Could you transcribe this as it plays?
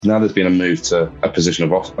Now there's been a move to a position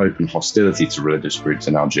of open hostility to religious groups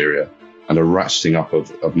in Algeria and a ratcheting up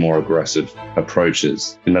of more aggressive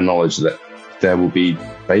approaches in the knowledge that there will be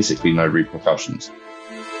basically no repercussions.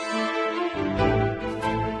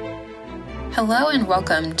 Hello and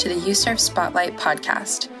welcome to the USCIRF Spotlight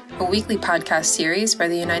podcast, a weekly podcast series by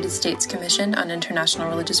the United States Commission on International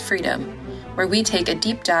Religious Freedom, where we take a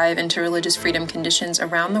deep dive into religious freedom conditions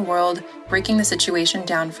around the world, breaking the situation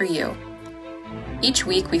down for you. Each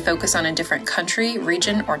week, we focus on a different country,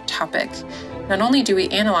 region, or topic. Not only do we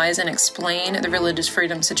analyze and explain the religious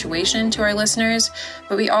freedom situation to our listeners,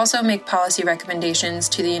 but we also make policy recommendations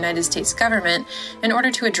to the United States government in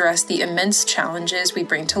order to address the immense challenges we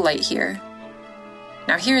bring to light here.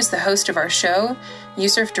 Now here's the host of our show,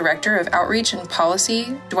 USCIRF Director of Outreach and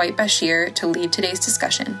Policy, Dwight Bashir, to lead today's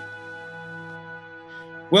discussion.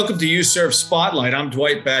 Welcome to USCIRF Spotlight. I'm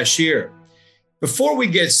Dwight Bashir. Before we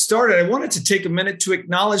get started, I wanted to take a minute to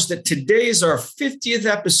acknowledge that today is our 50th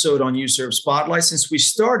episode on USCIRF Spotlight since we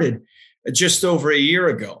started just over a year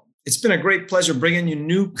ago. It's been a great pleasure bringing you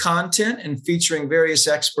new content and featuring various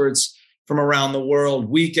experts from around the world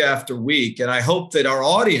week after week. And I hope that our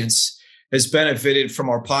audience has benefited from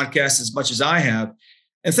our podcast as much as I have.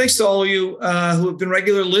 And thanks to all of you who have been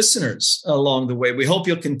regular listeners along the way. We hope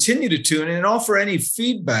you'll continue to tune in and offer any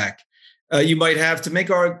feedback you might have to make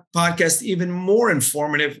our podcast even more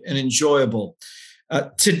informative and enjoyable.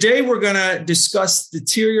 Today, we're going to discuss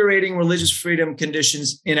deteriorating religious freedom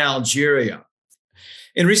conditions in Algeria.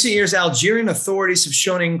 In recent years, Algerian authorities have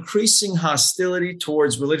shown increasing hostility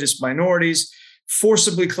towards religious minorities,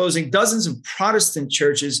 forcibly closing dozens of Protestant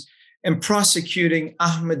churches and prosecuting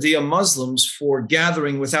Ahmadiyya Muslims for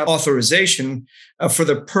gathering without authorization for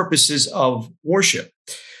the purposes of worship.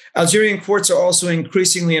 Algerian courts are also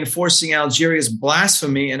increasingly enforcing Algeria's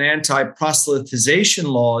blasphemy and anti-proselytization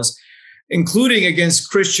laws, including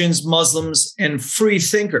against Christians, Muslims, and free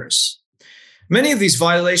thinkers. Many of these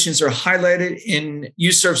violations are highlighted in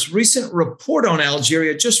USCIRF's recent report on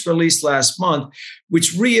Algeria, just released last month,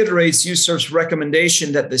 which reiterates USCIRF's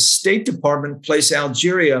recommendation that the State Department place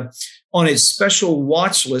Algeria on its special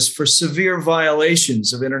watch list for severe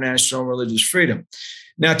violations of international religious freedom.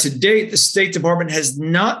 Now, to date, the State Department has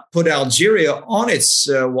not put Algeria on its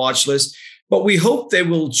watch list, but we hope they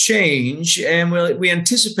will change, and we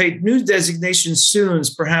anticipate new designations soon,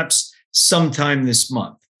 perhaps sometime this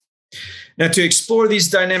month. Now, to explore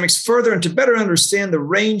these dynamics further and to better understand the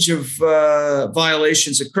range of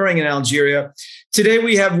violations occurring in Algeria, today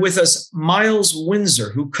we have with us Miles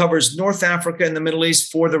Windsor, who covers North Africa and the Middle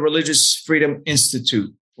East for the Religious Freedom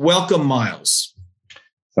Institute. Welcome, Miles.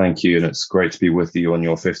 Thank you, and it's great to be with you on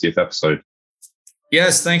your 50th episode.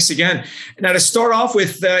 Yes, thanks again. Now, to start off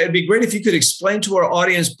with, it'd be great if you could explain to our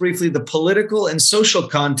audience briefly the political and social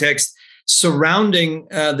context surrounding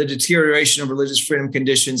the deterioration of religious freedom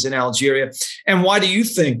conditions in Algeria, and why do you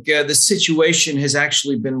think the situation has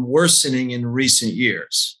actually been worsening in recent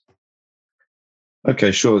years?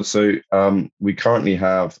 Okay, sure. So we currently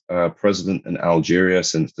have a president in Algeria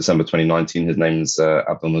since December 2019. His name is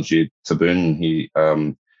Abdelmajid Tebboune. He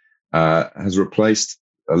has replaced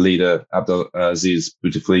a leader, Abdelaziz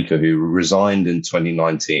Bouteflika, who resigned in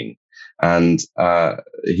 2019. And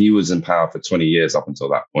he was in power for 20 years up until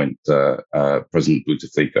that point, President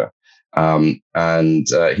Bouteflika. And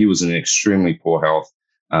he was in extremely poor health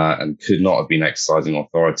and could not have been exercising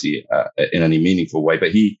authority in any meaningful way.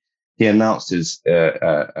 But he announced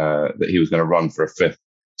that he was going to run for a fifth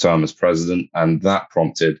term as president, and that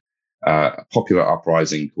prompted a popular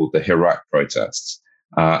uprising called the Hirak protests.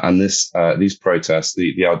 And these protests,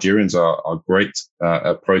 the Algerians are great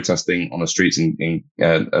at protesting on the streets, and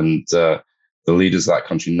the leaders of that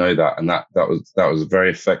country know that, and that was a very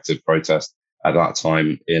effective protest at that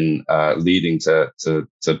time in leading to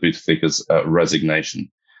Bouteflika's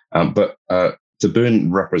resignation. But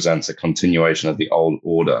Tebboune represents a continuation of the old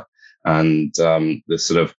order and the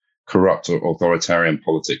sort of corrupt or authoritarian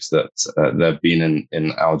politics that there have been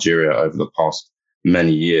in Algeria over the past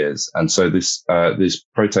many years. And so these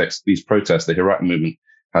protests, the Hirak movement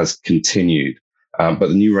has continued. But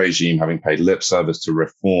the new regime, having paid lip service to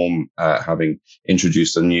reform, having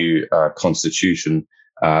introduced a new constitution,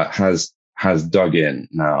 has dug in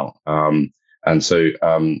now. And so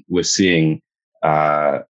we're seeing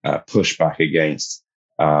pushback against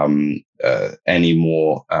any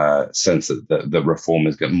more sense that the reform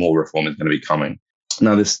is going to be coming.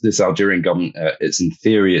 Now, this Algerian government, it's in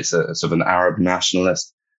theory, it's a sort of an Arab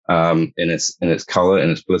nationalist in its color, in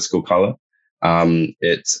its political color.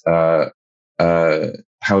 However,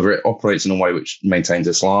 it operates in a way which maintains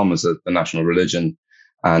Islam as the national religion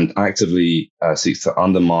and actively seeks to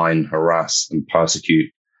undermine, harass, and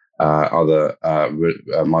persecute other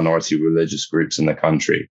minority religious groups in the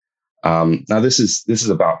country. Now, this is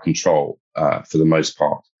about control for the most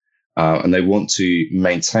part, and they want to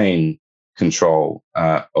maintain control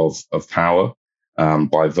of power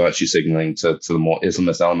by virtue signaling to the more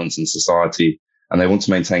Islamist elements in society, and they want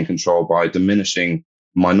to maintain control by diminishing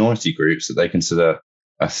minority groups that they consider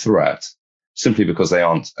a threat, simply because they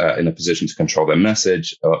aren't in a position to control their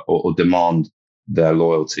message or demand their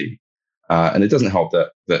loyalty. And it doesn't help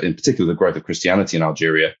that in particular the growth of Christianity in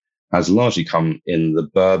Algeria has largely come in the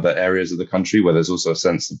Berber areas of the country, where there's also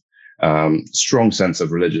a strong sense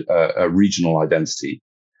of regional identity,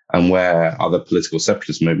 and where other political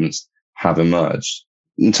separatist movements have emerged.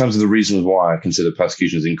 In terms of the reasons why I consider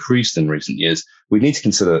persecution has increased in recent years, we need to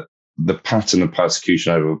consider the pattern of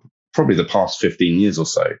persecution over probably the past 15 years or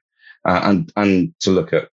so, and to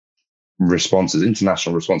look at responses,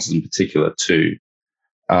 international responses in particular too.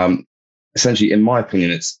 Essentially, in my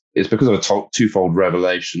opinion, it's because of a twofold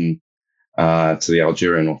revelation to the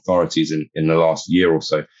Algerian authorities in the last year or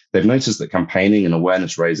so. They've noticed that campaigning and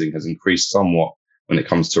awareness raising has increased somewhat when it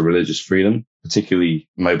comes to religious freedom, particularly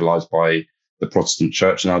mobilized by the Protestant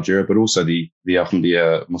church in Algeria, but also the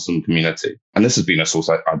Ahmadiyya Muslim community. And this has been a source,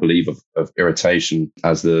 I believe, of irritation,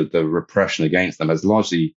 as the repression against them has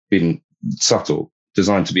largely been subtle,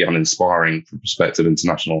 designed to be uninspiring for prospective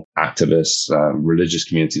international activists, religious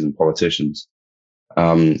communities and politicians.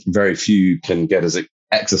 Very few can get as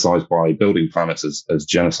exercised by building permits as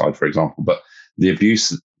genocide, for example, but the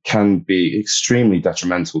abuse can be extremely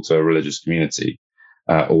detrimental to a religious community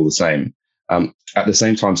all the same. At the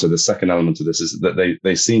same time, so the second element of this is that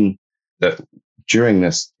they've seen that during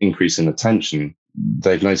this increase in attention,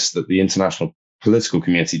 they've noticed that the international political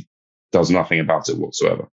community does nothing about it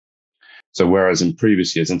whatsoever. So whereas in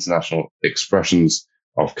previous years, international expressions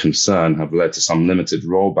of concern have led to some limited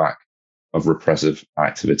rollback of repressive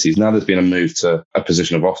activities, now there's been a move to a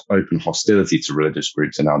position of open hostility to religious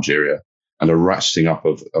groups in Algeria and a ratcheting up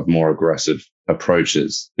of more aggressive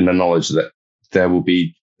approaches in the knowledge that there will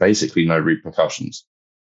be basically no repercussions.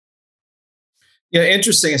 Yeah,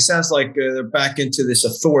 interesting. It sounds like they're back into this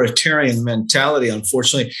authoritarian mentality,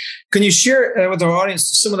 unfortunately. Can you share with our audience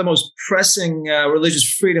some of the most pressing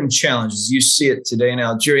religious freedom challenges you see it today in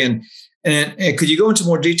Algeria? And could you go into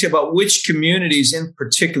more detail about which communities in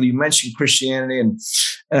particular? You mentioned Christianity,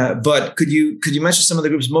 but could you mention some of the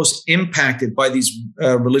groups most impacted by these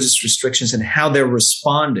religious restrictions and how they're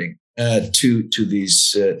responding to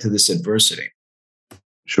this adversity?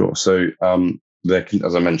 Sure. So,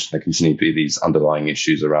 as I mentioned, there continue to be these underlying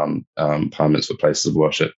issues around permits for places of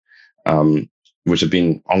worship, which have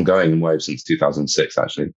been ongoing in waves since 2006,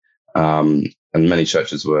 actually. And many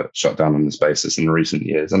churches were shut down on this basis in recent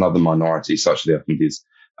years, and other minorities, such as the Ahmadis,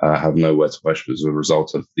 have nowhere to worship as a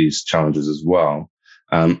result of these challenges as well.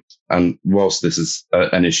 And whilst this is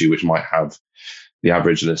an issue which might have the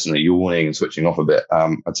average listener yawning and switching off a bit,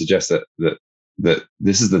 I'd suggest that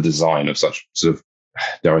this is the design of such sort of,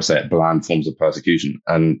 dare I say it, bland forms of persecution,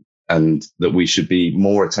 and that we should be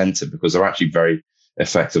more attentive because they're actually very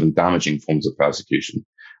effective and damaging forms of persecution.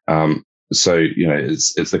 So,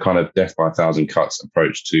 it's the kind of death by a thousand cuts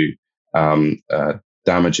approach to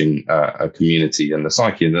damaging a community and the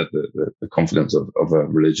psyche and the confidence of a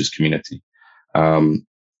religious community. And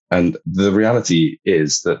the reality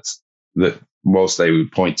is that whilst they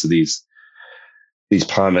would point to these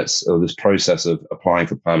permits or this process of applying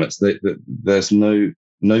for permits, there's no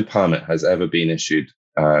permit has ever been issued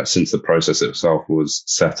since the process itself was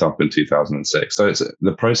set up in 2006. So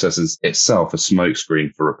the process is itself a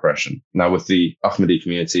smokescreen for repression. Now, with the Ahmadi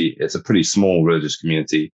community, it's a pretty small religious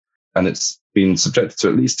community, and it's been subjected to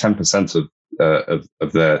at least 10%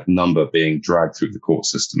 of their number being dragged through the court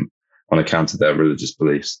system on account of their religious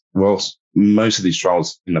beliefs. Whilst most of these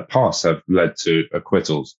trials in the past have led to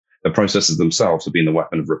acquittals, the processes themselves have been the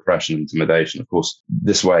weapon of repression and intimidation. Of course,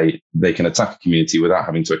 this way they can attack a community without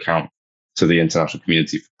having to account to the international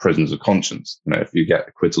community for prisoners of conscience. If you get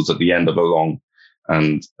acquittals at the end of a long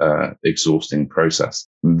and exhausting process.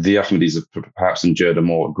 The Ahmadis have perhaps endured a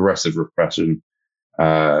more aggressive repression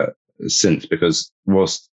since, because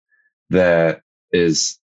whilst there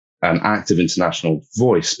is an active international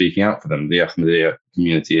voice speaking out for them, the Ahmadiyya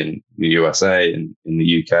community in the USA and in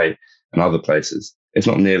the UK and other places, it's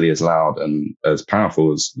not nearly as loud and as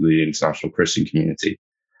powerful as the international Christian community.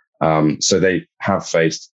 So they have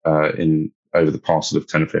faced over the past sort of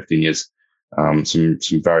 10 or 15 years some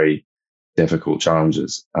very difficult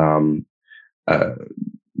challenges.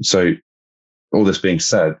 So all this being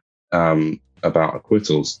said about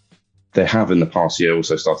acquittals, they have in the past year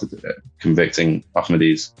also started convicting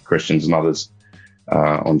Ahmadis, Christians and others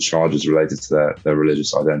on charges related to their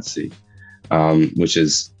religious identity, which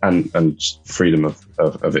is and freedom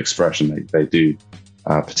of expression. They do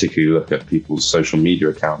particularly look at people's social media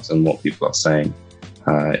accounts and what people are saying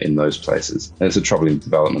in those places. And it's a troubling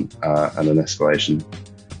development and an escalation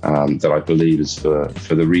that I believe is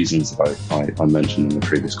for the reasons that I mentioned in the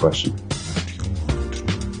previous question.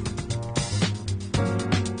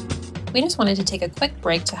 We just wanted to take a quick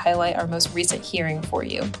break to highlight our most recent hearing for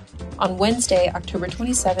you. On Wednesday, October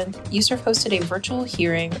 27th, USCIRF hosted a virtual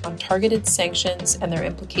hearing on targeted sanctions and their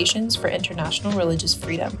implications for international religious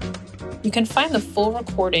freedom. You can find the full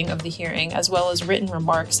recording of the hearing as well as written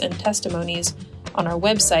remarks and testimonies on our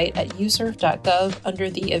website at uscirf.gov under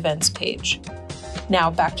the events page.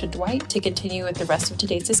 Now back to Dwight to continue with the rest of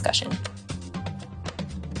today's discussion.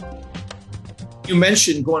 You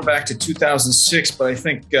mentioned going back to 2006, but I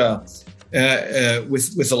think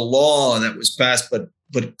with a law that was passed,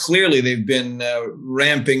 but clearly they've been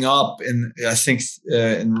ramping up in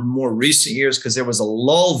more recent years, because there was a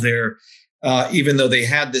lull there, even though they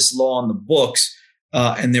had this law on the books,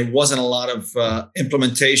 and there wasn't a lot of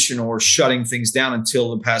implementation or shutting things down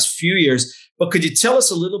until the past few years. But could you tell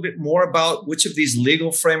us a little bit more about which of these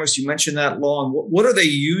legal frameworks, you mentioned that law, and what are they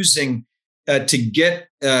using to get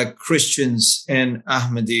Christians and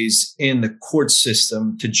Ahmadis in the court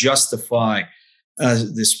system to justify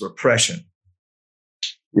this repression?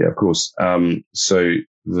 Yeah, of course. So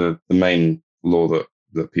the main law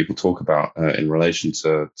that people talk about in relation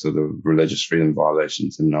to the religious freedom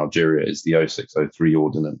violations in Algeria is the 0603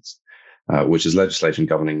 ordinance, which is legislation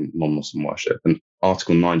governing non-Muslim worship. And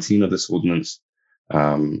Article 19 of this ordinance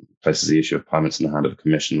places the issue of permits in the hand of a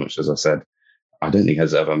commission, which, as I said, I don't think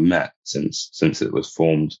has ever met since it was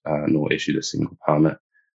formed, nor issued a single permit.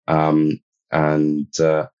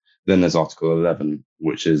 Then there's Article 11,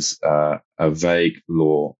 which is a vague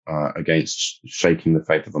law against shaking the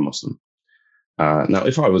faith of a Muslim. Now,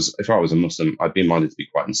 if I was a Muslim, I'd be minded to be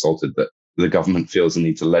quite insulted that the government feels the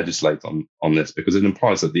need to legislate on this, because it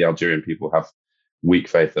implies that the Algerian people have weak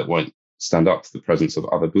faith that won't stand up to the presence of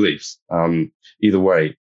other beliefs. Either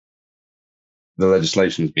way, the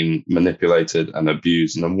legislation has been manipulated and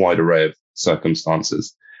abused in a wide array of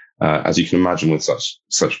circumstances, as you can imagine, with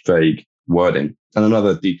such vague wording. And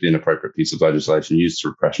another deeply inappropriate piece of legislation used to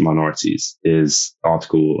repress minorities is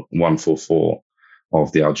Article 144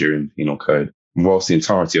 of the Algerian Penal Code. Whilst the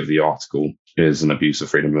entirety of the article is an abuse of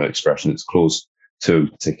freedom of expression, it's Clause 2 in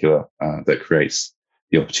particular that creates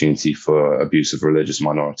the opportunity for abuse of religious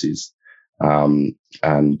minorities and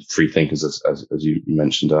free thinkers, as you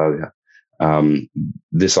mentioned earlier.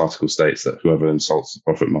 This article states that whoever insults the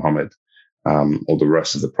Prophet Muhammad or the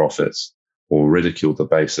rest of the prophets, or ridicule the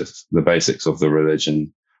basics of the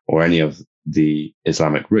religion or any of the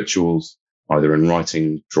Islamic rituals, either in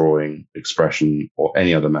writing, drawing, expression, or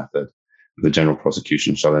any other method, the general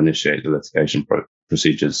prosecution shall initiate the litigation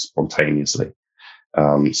procedures spontaneously.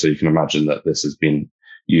 So you can imagine that this has been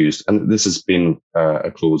used, and this has been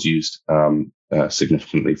a clause used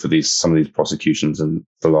significantly for some of these prosecutions in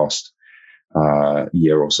the last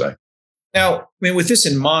year or so. Now, I mean, with this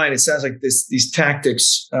in mind, it sounds like these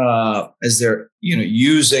tactics, as they're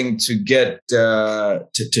using to get to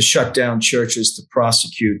shut down churches, to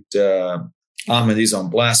prosecute Ahmadis on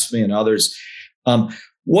blasphemy and others.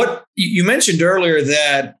 What you mentioned earlier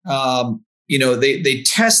that they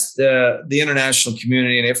test the international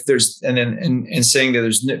community, and if there's and saying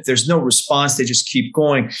that there's no response, they just keep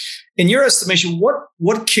going. In your estimation,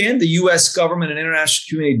 what can the U.S. government and international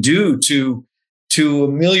community do to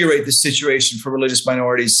ameliorate the situation for religious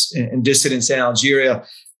minorities and dissidents in Algeria?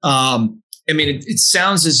 I mean, it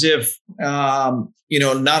sounds as if not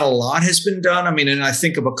a lot has been done. I mean, and I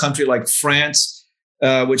think of a country like France,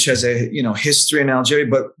 which has a history in Algeria.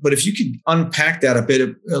 But if you could unpack that a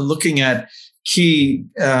bit, looking at key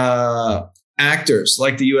actors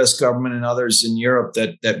like the U.S. government and others in Europe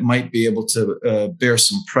that might be able to bear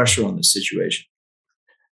some pressure on the situation.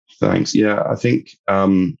 Thanks. Yeah, I think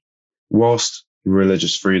whilst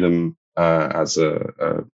religious freedom as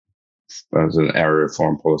an area of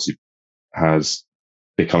foreign policy has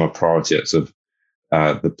become a priority at sort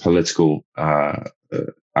of the political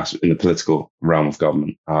in the political realm of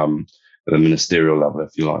government, at the ministerial level,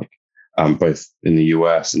 if you like, both in the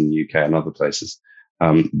US and the UK and other places.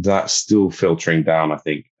 That's still filtering down, I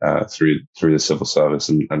think, through the civil service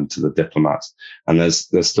and to the diplomats. And there's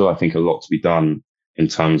still, I think, a lot to be done in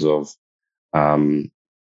terms of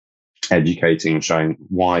educating and showing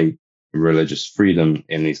why religious freedom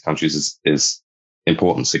in these countries is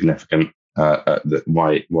important, significant,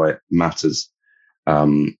 why it matters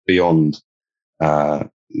beyond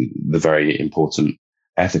the very important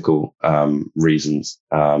ethical reasons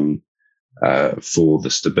for the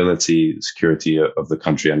stability, the security of the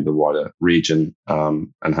country and the wider region,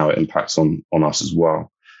 and how it impacts on us as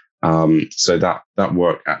well. So that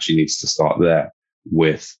work actually needs to start there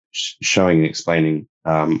with showing and explaining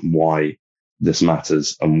why this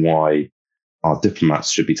matters and why our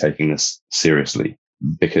diplomats should be taking this seriously.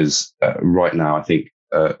 Because right now, I think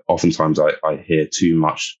oftentimes I hear too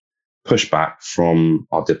much pushback from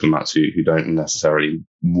our diplomats who don't necessarily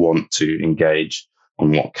want to engage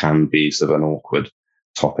on what can be sort of an awkward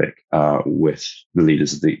topic with the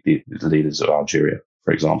leaders of the leaders of Algeria,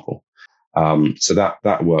 for example. So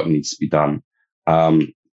that work needs to be done.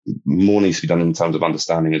 More needs to be done in terms of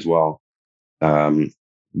understanding as well,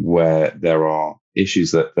 where there are issues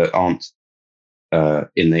that aren't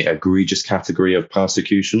in the egregious category of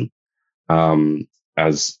persecution.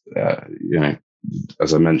 As I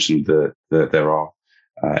mentioned, there are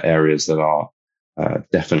areas that are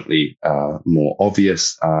definitely more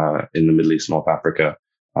obvious in the Middle East, North Africa,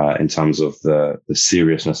 in terms of the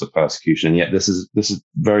seriousness of persecution. And yet this is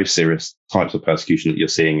very serious types of persecution that you're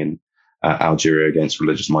seeing in Algeria against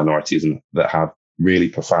religious minorities, and that have really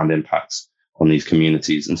profound impacts on these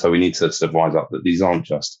communities. And so we need to wise up that these aren't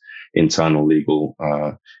just internal legal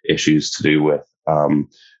issues to do with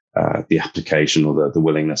the application or the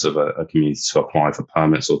willingness of a community to apply for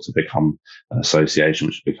permits or to become an association,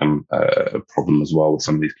 which has become a problem as well with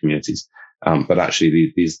some of these communities. But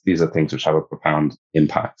actually, these are things which have a profound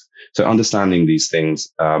impact. So understanding these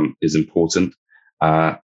things is important.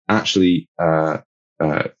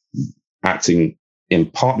 Acting in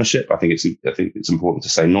partnership, I think it's important to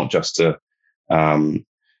say, not just to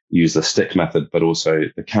use the stick method, but also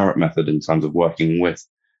the carrot method in terms of working with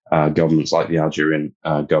governments like the Algerian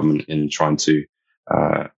government in trying to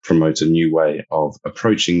promote a new way of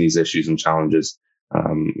approaching these issues and challenges.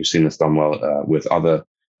 We've seen this done well with other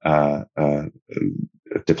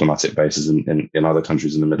diplomatic bases in other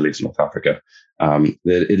countries in the Middle East and North Africa.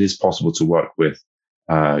 It is possible to work with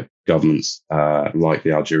governments like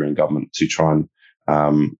the Algerian government to try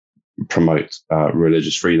and promote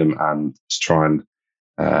religious freedom and to try and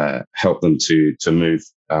help them to move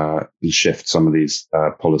and shift some of these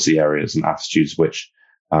policy areas and attitudes which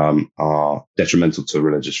are detrimental to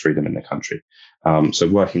religious freedom in the country. So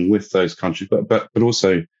working with those countries, but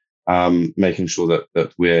also making sure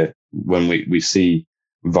that when we see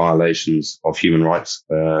violations of human rights,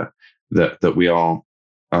 that we are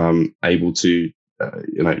able to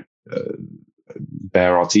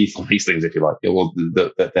bare our teeth on these things, if you like, or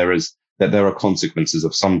that there are consequences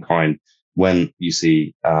of some kind when you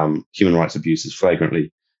see human rights abuses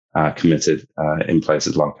flagrantly committed in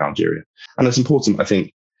places like Algeria. And it's important, I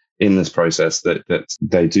think, in this process that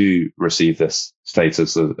they do receive this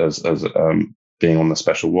status as being on the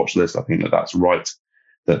special watch list. I think that's right,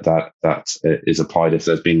 that is applied. If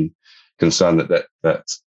there's been concern that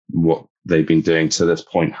what they've been doing to this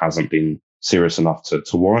point hasn't been serious enough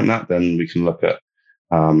to warrant that, then we can look at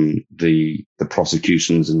the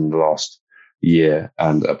prosecutions in the last year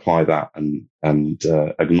and apply that and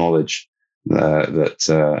acknowledge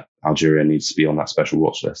that Algeria needs to be on that special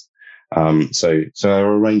watch list. So there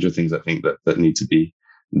are a range of things I think that need to be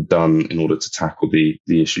done in order to tackle the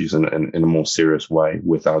issues in a more serious way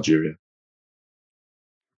with Algeria.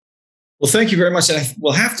 Well, thank you very much.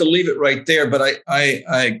 We'll have to leave it right there, but I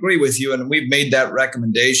agree with you. And we've made that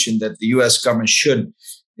recommendation that the U.S. government should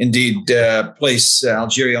indeed place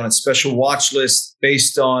Algeria on its special watch list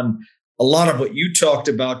based on a lot of what you talked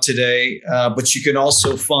about today. But you can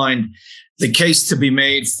also find the case to be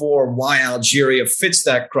made for why Algeria fits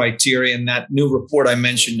that criteria in that new report I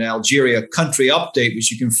mentioned, Algeria Country Update,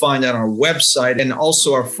 which you can find on our website, and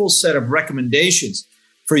also our full set of recommendations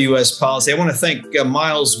for U.S. policy. I want to thank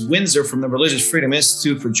Miles Windsor from the Religious Freedom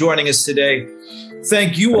Institute for joining us today.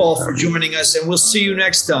 Thank you all for joining us, and we'll see you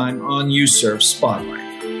next time on USCIRF Spotlight.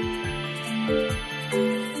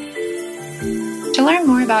 To learn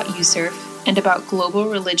more about USCIRF and about global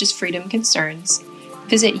religious freedom concerns,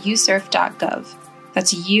 visit uscirf.gov.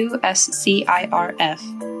 That's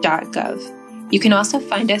USCIRF.gov. You can also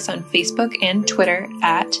find us on Facebook and Twitter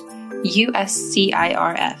at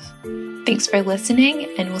USCIRF. Thanks for listening,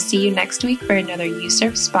 and we'll see you next week for another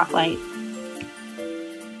USCIRF Spotlight.